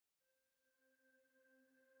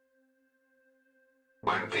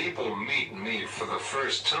people meet me for the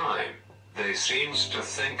first time, they seems to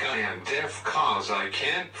think I am deaf cause I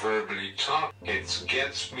can't verbally talk. It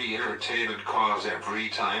gets me irritated cause every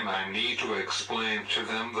time I need to explain to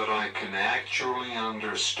them that I can actually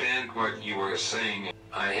understand what you are saying.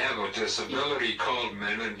 I have a disability called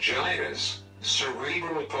meningitis,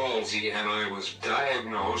 cerebral palsy, and I was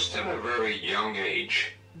diagnosed at a very young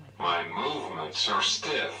age. My movements are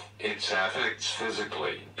stiff. It affects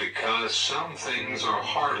physically because some things are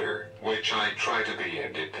harder, which I try to be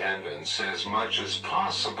independent as much as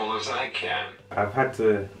possible as I can. I've had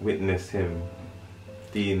to witness him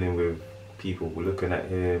dealing with people looking at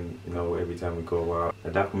him, you know, every time we go out.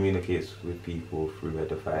 My dad communicates with people through a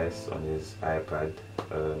device on his iPad,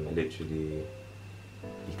 and literally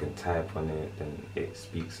you can type on it and it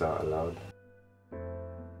speaks out aloud.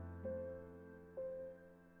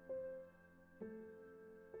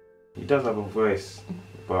 He does have a voice,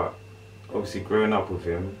 but obviously growing up with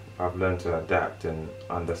him, I've learned to adapt and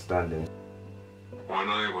understand him. When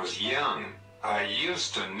I was young, I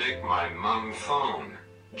used to nick my mum's phone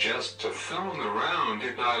just to film around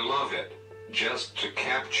it. I love it, just to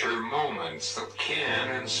capture moments that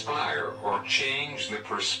can inspire or change the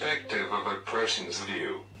perspective of a person's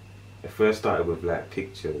view. I first started with like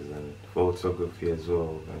pictures and photography as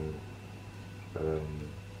well, and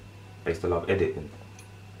I used to love editing.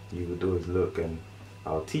 He would always look, and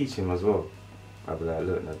I'll teach him as well. I'll be like,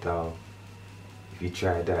 look Nadal, if you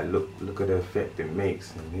try that, look at the effect it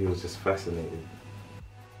makes, and he was just fascinated.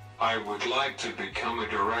 I would like to become a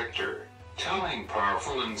director, telling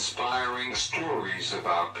powerful, inspiring stories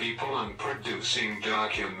about people and producing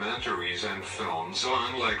documentaries and films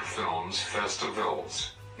on like films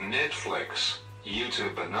festivals, Netflix,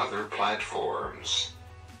 YouTube and other platforms.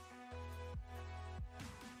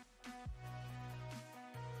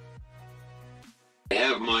 I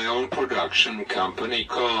have my own production company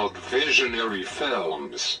called Visionary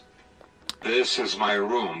Films. This is my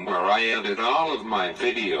room where I edit all of my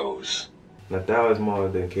videos. Nadal is more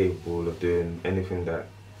than capable of doing anything that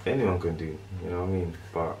anyone can do, you know what I mean?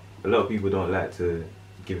 But a lot of people don't like to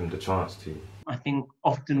give him the chance to. I think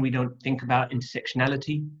often we don't think about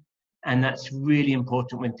intersectionality, and that's really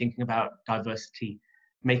important when thinking about diversity,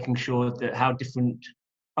 making sure that how different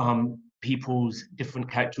people's different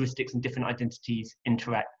characteristics and different identities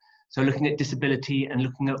interact. So looking at disability and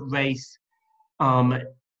looking at race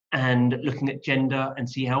and looking at gender and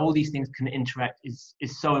see how all these things can interact is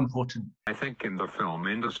so important. I think in the film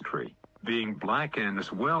industry, being black and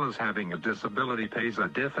as well as having a disability plays a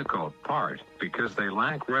difficult part because they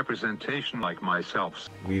lack representation like myself.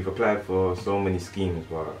 We've applied for so many schemes,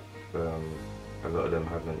 but a lot of them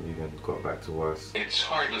haven't even got back to us. It's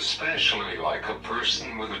hard, especially like a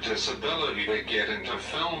person with a disability, to get into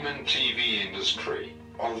film and TV industry.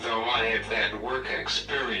 Although I have had work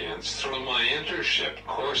experience through my internship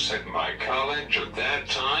course at my college at that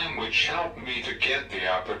time, which helped me to get the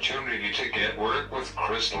opportunity to get work with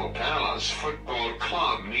Crystal Palace Football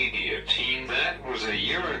Club media team. That was a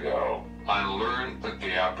year ago. I learned that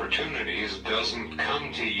the opportunities doesn't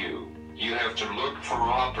come to you. You have to look for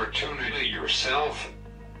opportunity yourself.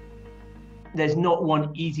 There's not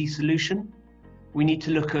one easy solution. We need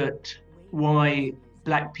to look at why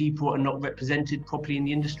black people are not represented properly in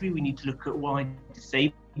the industry. We need to look at why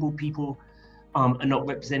disabled people are not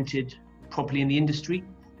represented properly in the industry.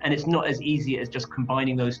 And it's not as easy as just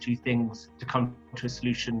combining those two things to come to a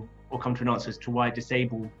solution or come to an answer as to why a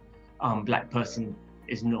disabled black person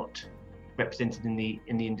is not represented in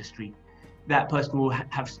the industry. That person will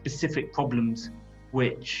have specific problems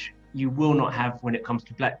which you will not have when it comes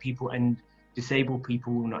to black people, and disabled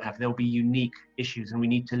people will not have. There'll be unique issues, and we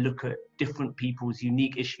need to look at different people's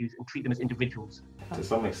unique issues and treat them as individuals. To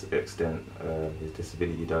some extent, his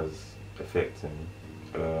disability does affect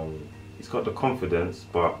him. He's got the confidence,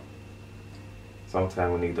 but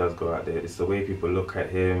sometimes when he does go out there, it's the way people look at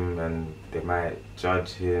him and they might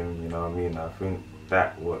judge him, you know what I mean? I think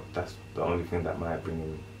that's the only thing that might bring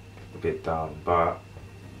him a bit down, but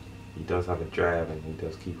he does have a drive and he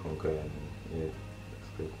does keep on going, and yeah, that's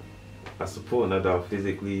good. I support Nadal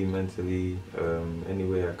physically, mentally, any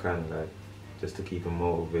way I can, like, just to keep him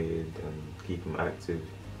motivated and keep him active.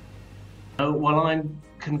 While I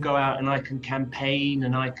can go out and I can campaign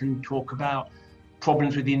and I can talk about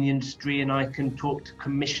problems within the industry and I can talk to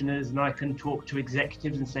commissioners and I can talk to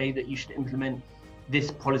executives and say that you should implement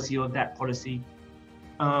this policy or that policy,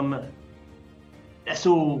 that's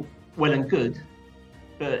all well and good,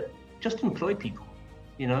 but just employ people.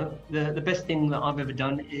 You know, the best thing that I've ever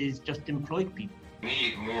done is just employ people.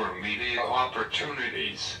 Need more media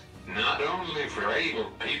opportunities, not only for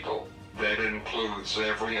able people, That includes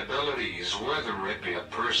every abilities, whether it be a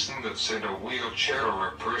person that's in a wheelchair or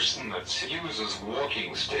a person that uses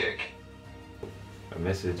walking stick. A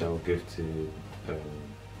message I would give to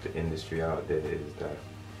the industry out there is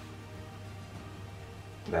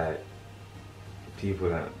that people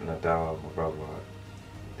like Nadal, my brother,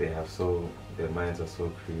 their minds are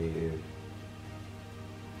so creative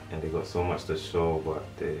and they got so much to show, but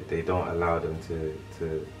they don't allow them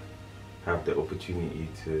to have the opportunity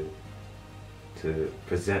to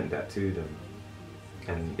present that to them.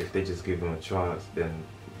 And if they just give them a chance, then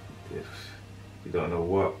you don't know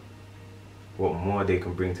what more they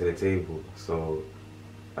can bring to the table. So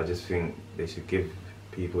I just think they should give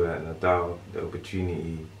people like Nadal the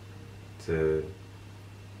opportunity to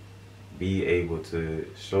be able to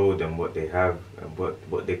show them what they have and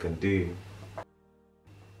what they can do.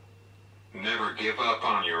 Never give up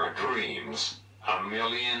on your dreams. A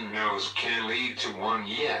million no's can lead to one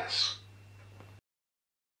yes.